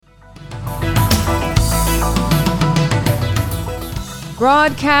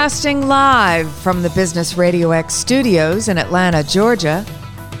Broadcasting live from the Business RadioX studios in Atlanta, Georgia,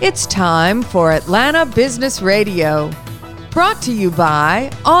 it's time for Atlanta Business Radio. Brought to you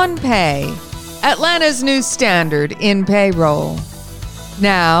by OnPay, Atlanta's new standard in payroll.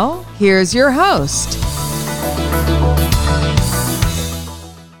 Now, here's your host.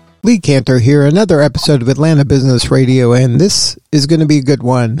 Lee Cantor here, another episode of Atlanta Business Radio, and this is going to be a good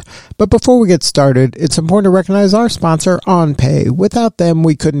one. But before we get started, it's important to recognize our sponsor, OnPay. Without them,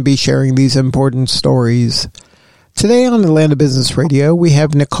 we couldn't be sharing these important stories. Today on Atlanta Business Radio, we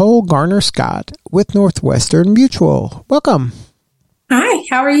have Nicole Garner Scott with Northwestern Mutual. Welcome. Hi,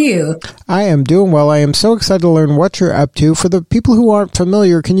 how are you? I am doing well. I am so excited to learn what you're up to. For the people who aren't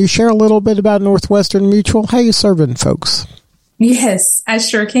familiar, can you share a little bit about Northwestern Mutual? How are you serving folks? Yes, I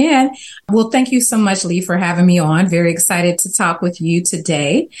sure can. Well, thank you so much, Lee, for having me on. Very excited to talk with you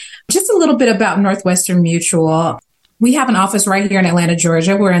today. Just a little bit about Northwestern Mutual. We have an office right here in Atlanta,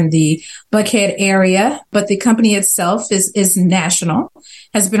 Georgia. We're in the Buckhead area, but the company itself is national,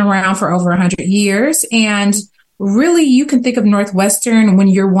 has been around for over 100 years. And really, you can think of Northwestern when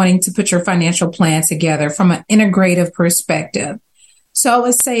you're wanting to put your financial plan together from an integrative perspective. So I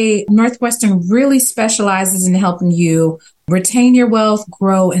would say Northwestern really specializes in helping you retain your wealth,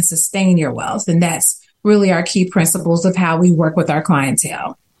 grow, and sustain your wealth. And that's really our key principles of how we work with our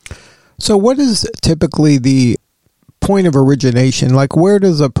clientele. So what is typically the point of origination? Like, where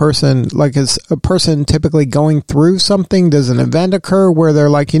does a person, is a person typically going through something? Does an event occur where they're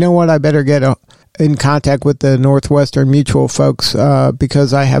like, you know what, I better get in contact with the Northwestern Mutual folks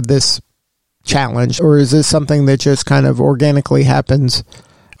because I have this challenge? Or is this something that just kind of organically happens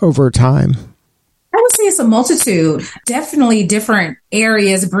over time? I would say it's a multitude. Definitely different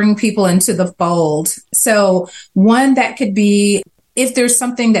areas bring people into the fold. So one that could be if there's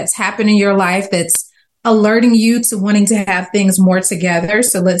something that's happened in your life that's alerting you to wanting to have things more together.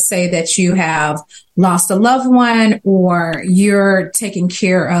 So let's say that you have lost a loved one or you're taking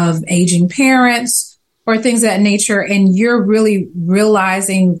care of aging parents or things of that nature, and you're really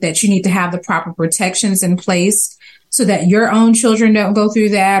realizing that you need to have the proper protections in place so that your own children don't go through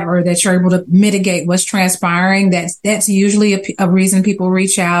that, or that you're able to mitigate what's transpiring. That's usually a reason people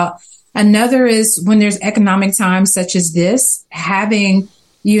reach out. Another is when there's economic times such as this, having,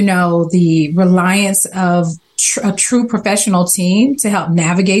 the reliance of a true professional team to help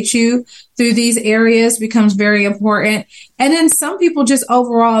navigate you through these areas becomes very important. And then some people just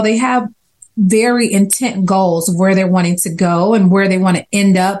overall, they have very intent goals of where they're wanting to go and where they want to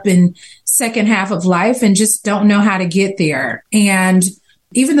end up in second half of life and just don't know how to get there. And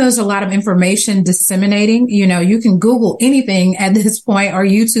even though there's a lot of information disseminating, you can Google anything at this point or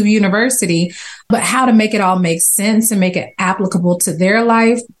YouTube University, but how to make it all make sense and make it applicable to their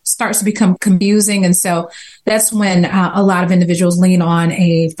life starts to become confusing. And so that's when a lot of individuals lean on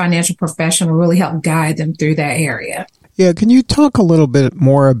a financial professional to really help guide them through that area. Yeah, can you talk a little bit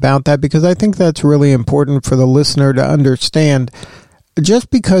more about that? Because I think that's really important for the listener to understand. Just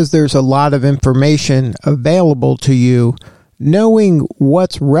because there's a lot of information available to you, knowing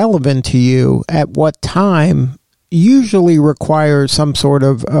what's relevant to you at what time usually requires some sort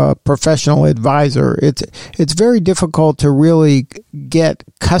of professional advisor. It's very difficult to really get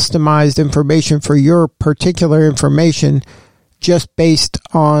customized information for your particular information just based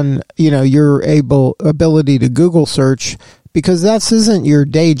on, your ability to Google search, because this isn't your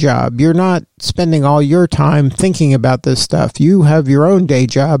day job. You're not spending all your time thinking about this stuff. You have your own day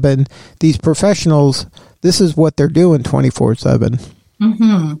job, and these professionals, this is what they're doing 24/7.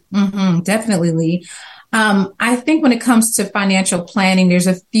 Definitely, Lee. I think when it comes to financial planning, there's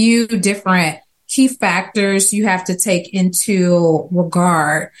a few different key factors you have to take into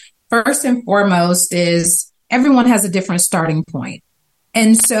regard. First and foremost is everyone has a different starting point.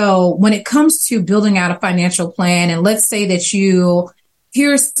 And so when it comes to building out a financial plan, and let's say that you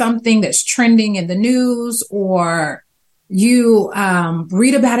hear something that's trending in the news, or you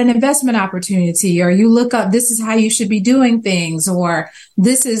read about an investment opportunity, or you look up, this is how you should be doing things, or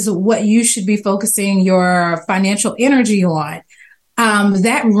this is what you should be focusing your financial energy on.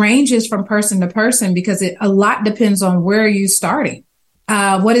 That ranges from person to person because a lot depends on where you're starting.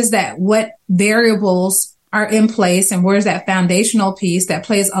 What is that? What variables are in place, and where's that foundational piece that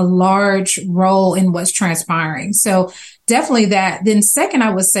plays a large role in what's transpiring? So definitely that. Then second, I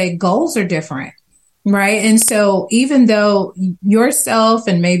would say goals are different, right? And so even though yourself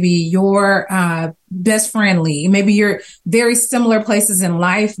and maybe your best friend Lee, maybe you're very similar places in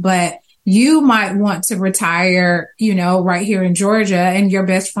life, but you might want to retire, right here in Georgia, and your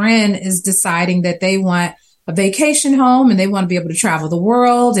best friend is deciding that they want a vacation home and they want to be able to travel the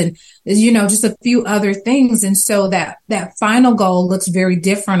world and, just a few other things. And so that final goal looks very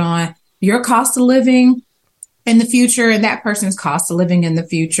different on your cost of living in the future and that person's cost of living in the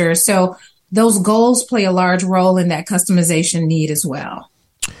future. So those goals play a large role in that customization need as well.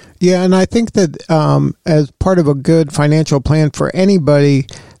 Yeah, and I think that as part of a good financial plan for anybody,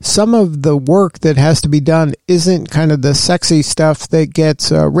 some of the work that has to be done isn't kind of the sexy stuff that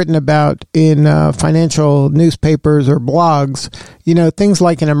gets written about in financial newspapers or blogs. Things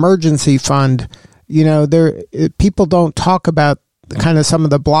like an emergency fund. People don't talk about kind of some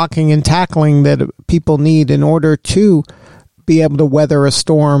of the blocking and tackling that people need in order to be able to weather a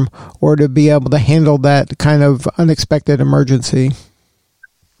storm or to be able to handle that kind of unexpected emergency.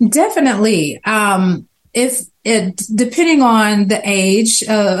 Definitely. Depending on the age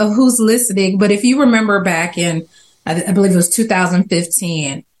of who's listening, but if you remember back in, I believe it was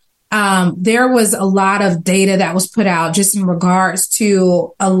 2015, there was a lot of data that was put out just in regards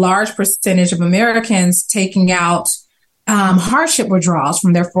to a large percentage of Americans taking out hardship withdrawals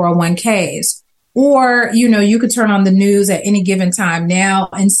from their 401ks. Or, you could turn on the news at any given time now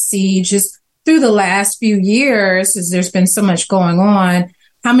and see just through the last few years, as there's been so much going on,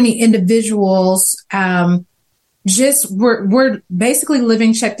 how many individuals just were basically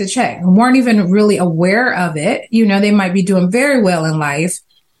living check to check and weren't even really aware of it. They might be doing very well in life,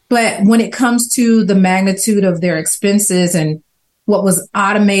 but when it comes to the magnitude of their expenses and what was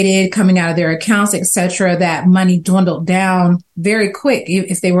automated coming out of their accounts, et cetera, that money dwindled down very quick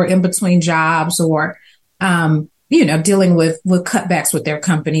if they were in between jobs or, dealing with cutbacks with their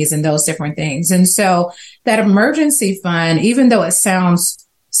companies and those different things. And so that emergency fund, even though it sounds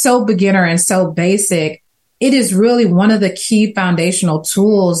so beginner and so basic, it is really one of the key foundational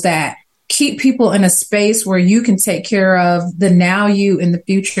tools that keep people in a space where you can take care of the now you and the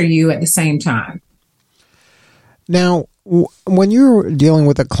future you at the same time. Now, when you're dealing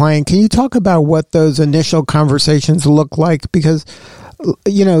with a client, can you talk about what those initial conversations look like? Because,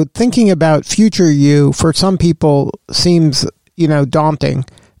 thinking about future you for some people seems, daunting.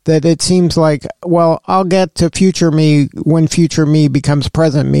 That it seems like, well, I'll get to future me when future me becomes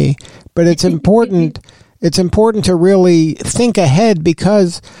present me. But it's important. It's important to really think ahead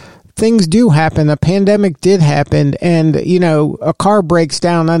because things do happen. A pandemic did happen, and a car breaks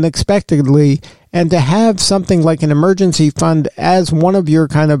down unexpectedly. And to have something like an emergency fund as one of your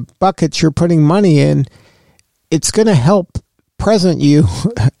kind of buckets you're putting money in, it's going to help present you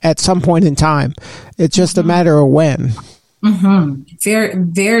at some point in time. It's just a matter of when. Mm-hmm. Very,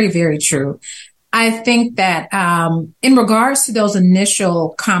 very, very true. I think that in regards to those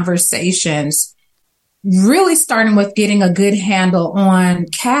initial conversations, really starting with getting a good handle on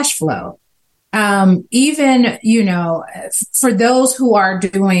cash flow. Even, for those who are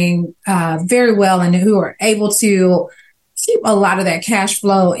doing very well and who are able to keep a lot of that cash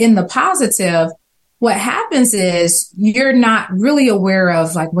flow in the positive, what happens is you're not really aware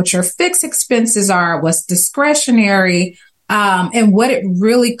of like what your fixed expenses are, what's discretionary, and what it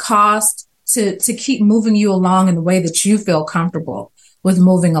really costs to keep moving you along in the way that you feel comfortable with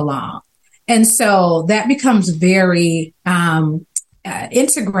moving along. And so that becomes very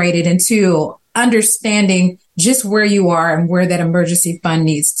integrated into understanding just where you are and where that emergency fund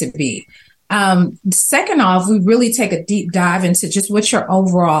needs to be. Second off, we really take a deep dive into just what your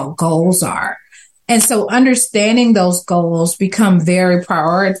overall goals are. And so understanding those goals become very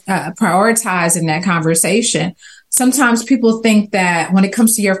prioritized in that conversation. Sometimes people think that when it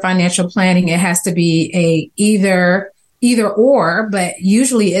comes to your financial planning, it has to be a either or, but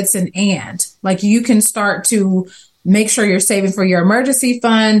usually it's an and. Like you can start to make sure you're saving for your emergency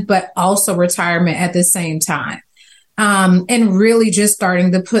fund, but also retirement at the same time. And really just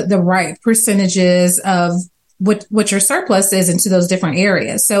starting to put the right percentages of what your surplus is into those different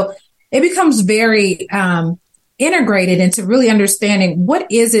areas. So it becomes very integrated into really understanding what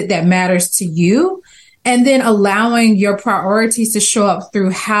is it that matters to you, and then allowing your priorities to show up through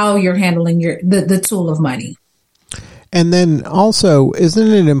how you're handling the tool of money. And then also, isn't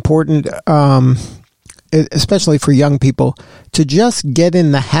it important, especially for young people, to just get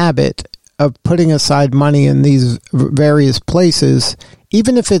in the habit of putting aside money in these various places,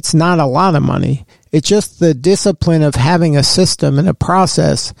 even if it's not a lot of money? It's just the discipline of having a system and a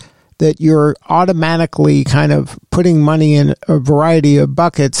process that you're automatically kind of putting money in a variety of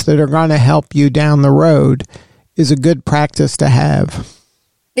buckets that are going to help you down the road is a good practice to have.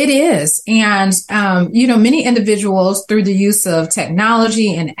 It is. And, many individuals through the use of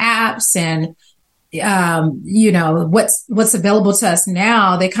technology and apps and, what's available to us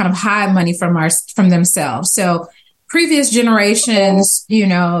now, they kind of hide money from themselves. So previous generations,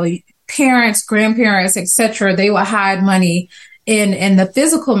 parents, grandparents, etc., they would hide money in the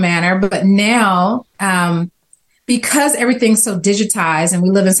physical manner. But now, because everything's so digitized and we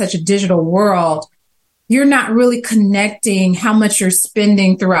live in such a digital world, you're not really connecting how much you're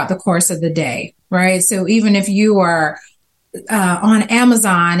spending throughout the course of the day, right? So even if you are on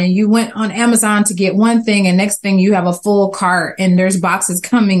Amazon and you went on Amazon to get one thing and next thing you have a full cart and there's boxes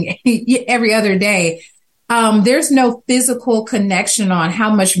coming every other day, there's no physical connection on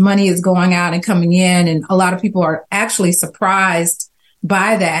how much money is going out and coming in. And a lot of people are actually surprised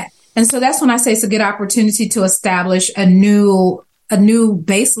by that. And so that's when I say it's a good opportunity to establish a new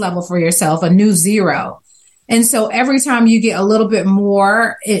base level for yourself, a new zero. And so every time you get a little bit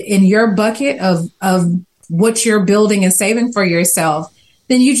more in your bucket of what you're building and saving for yourself,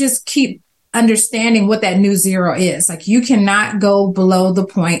 then you just keep understanding what that new zero is. Like, you cannot go below the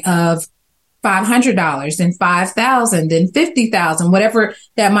point of $500, then $5,000, then $50,000, whatever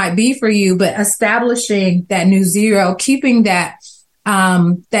that might be for you. But establishing that new zero, keeping that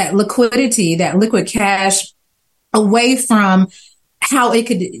liquidity, that liquid cash away from how it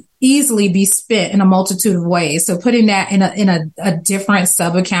could easily be spent in a multitude of ways. So putting that in a different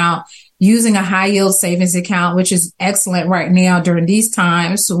sub account, using a high yield savings account, which is excellent right now during these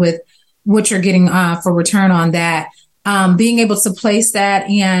times with what you're getting for return on that. Being able to place that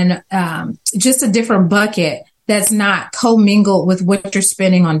in just a different bucket that's not commingled with what you're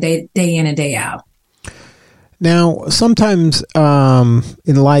spending on day in and day out. Now, sometimes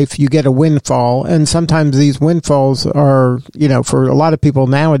in life you get a windfall, and sometimes these windfalls are, for a lot of people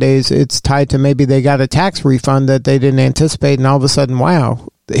nowadays, it's tied to maybe they got a tax refund that they didn't anticipate, and all of a sudden, wow,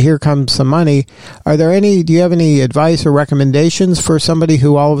 here comes some money. Do you have any advice or recommendations for somebody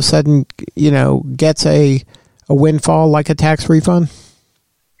who all of a sudden, gets a windfall like a tax refund?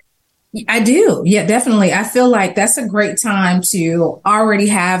 I do. Yeah, definitely. I feel like that's a great time to already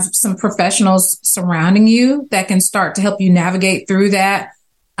have some professionals surrounding you that can start to help you navigate through that.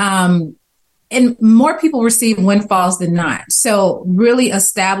 And more people receive windfalls than not. So really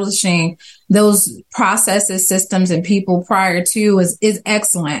establishing those processes, systems, and people prior to is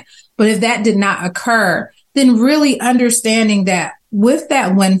excellent. But if that did not occur, then really understanding that with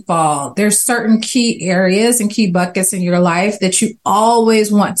that windfall, there's certain key areas and key buckets in your life that you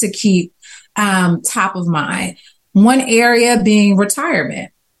always want to keep top of mind. One area being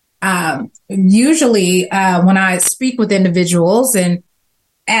retirement. Usually when I speak with individuals and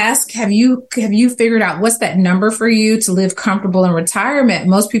ask, have you figured out what's that number for you to live comfortable in retirement?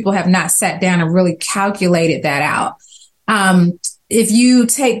 Most people have not sat down and really calculated that out. If you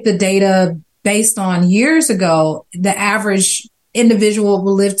take the data based on years ago, the average individual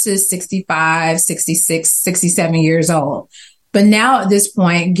will live to 65, 66, 67 years old. But now at this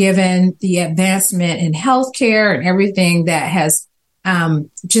point, given the advancement in healthcare and everything that has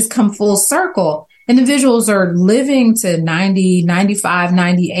just come full circle, individuals are living to 90, 95,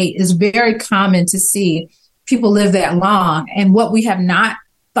 98. It's very common to see people live that long. And what we have not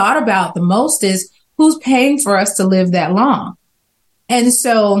thought about the most is who's paying for us to live that long. And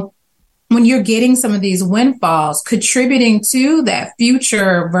so when you're getting some of these windfalls, contributing to that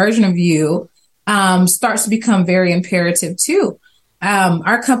future version of you starts to become very imperative too.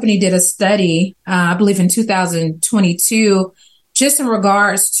 Our company did a study, I believe in 2022, just in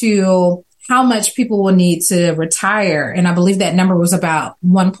regards to how much people will need to retire. And I believe that number was about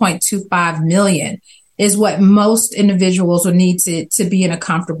 1.25 million is what most individuals would need to be in a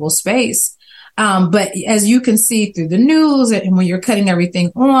comfortable space. But as you can see through the news and when you're cutting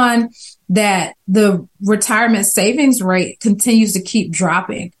everything on, that the retirement savings rate continues to keep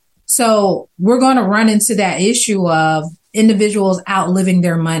dropping. So we're going to run into that issue of individuals outliving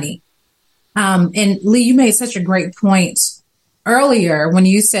their money. And Lee, you made such a great point earlier when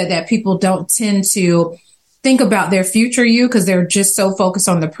you said that people don't tend to think about their future you because they're just so focused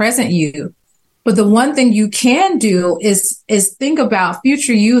on the present you. But the one thing you can do is think about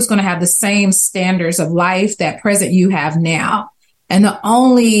future you is going to have the same standards of life that present you have now. And the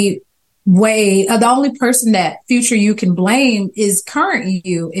only person that future you can blame is current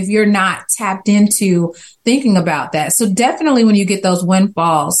you if you're not tapped into thinking about that. So definitely when you get those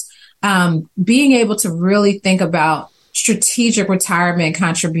windfalls, being able to really think about strategic retirement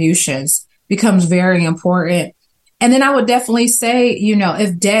contributions becomes very important. And then I would definitely say,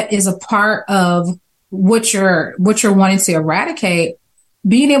 if debt is a part of what you're wanting to eradicate,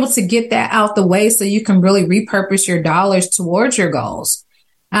 being able to get that out the way so you can really repurpose your dollars towards your goals.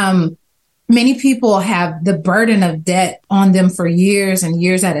 Many people have the burden of debt on them for years and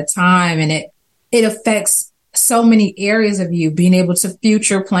years at a time, and it affects so many areas of you, being able to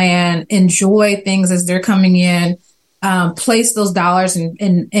future plan, enjoy things as they're coming in, place those dollars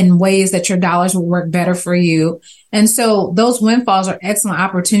in ways that your dollars will work better for you. And so those windfalls are excellent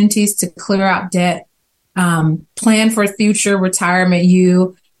opportunities to clear out debt, plan for future retirement,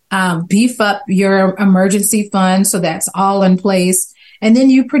 beef up your emergency fund. So that's all in place. And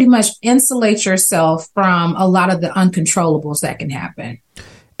then you pretty much insulate yourself from a lot of the uncontrollables that can happen.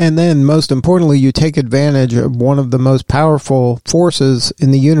 And then most importantly, you take advantage of one of the most powerful forces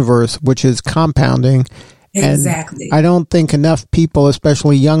in the universe, which is compounding. Exactly. And I don't think enough people,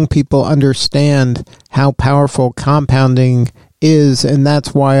 especially young people, understand how powerful compounding is. And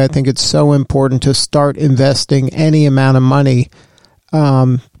that's why I think it's so important to start investing any amount of money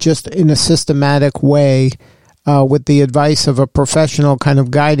just in a systematic way with the advice of a professional kind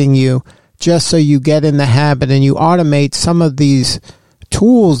of guiding you, just so you get in the habit and you automate some of these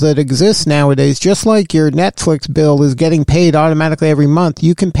tools that exist nowadays. Just like your Netflix bill is getting paid automatically every month,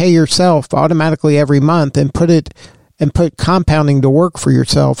 you can pay yourself automatically every month and put compounding to work for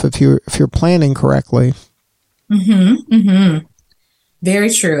yourself if you're planning correctly. Mm-hmm. Mm-hmm. Very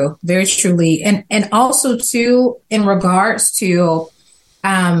true. Very truly. And also too, in regards to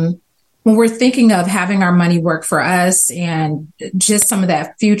when we're thinking of having our money work for us and just some of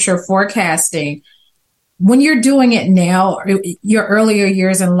that future forecasting, when you're doing it now, your earlier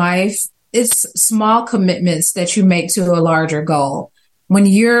years in life, it's small commitments that you make to a larger goal. When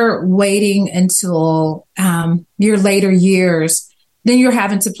you're waiting until your later years, then you're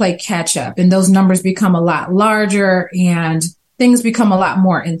having to play catch up, and those numbers become a lot larger and things become a lot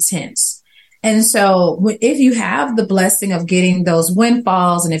more intense. And so if you have the blessing of getting those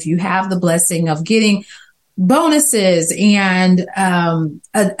windfalls, and if you have the blessing of getting bonuses and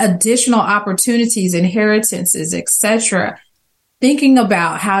additional opportunities, inheritances, etc., thinking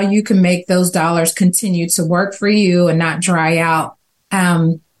about how you can make those dollars continue to work for you and not dry out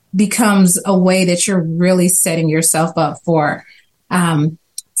becomes a way that you're really setting yourself up for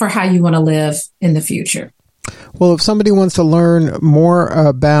how you want to live in the future. Well, if somebody wants to learn more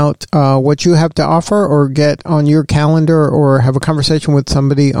about what you have to offer, or get on your calendar, or have a conversation with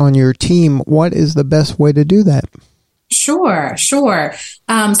somebody on your team, what is the best way to do that? Sure. So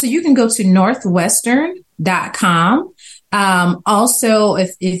you can go to northwestern.com. Also,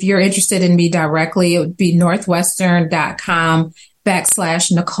 if you're interested in me directly, it would be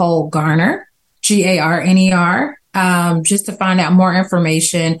northwestern.com/Nicole Garner, Garner, just to find out more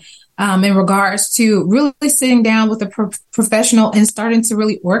information in regards to really sitting down with a professional and starting to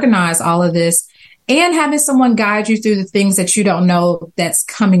really organize all of this, and having someone guide you through the things that you don't know that's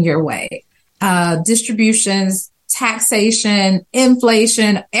coming your way. Distributions, taxation,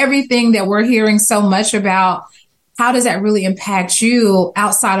 inflation, everything that we're hearing so much about. How does that really impact you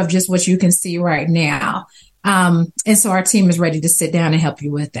outside of just what you can see right now? And so our team is ready to sit down and help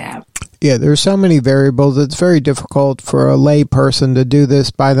you with that. Yeah, there's so many variables. It's very difficult for a lay person to do this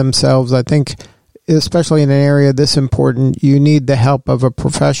by themselves. I think, especially in an area this important, you need the help of a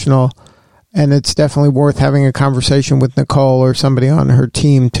professional. And it's definitely worth having a conversation with Nicole or somebody on her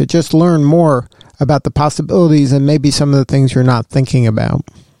team to just learn more about the possibilities and maybe some of the things you're not thinking about.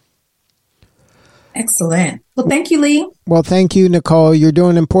 Excellent. Well, thank you, Lee. Well, thank you, Nicole. You're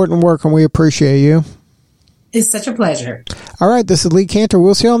doing important work, and we appreciate you. It's such a pleasure. All right, this is Lee Cantor.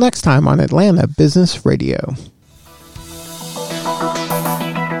 We'll see you all next time on Atlanta Business Radio.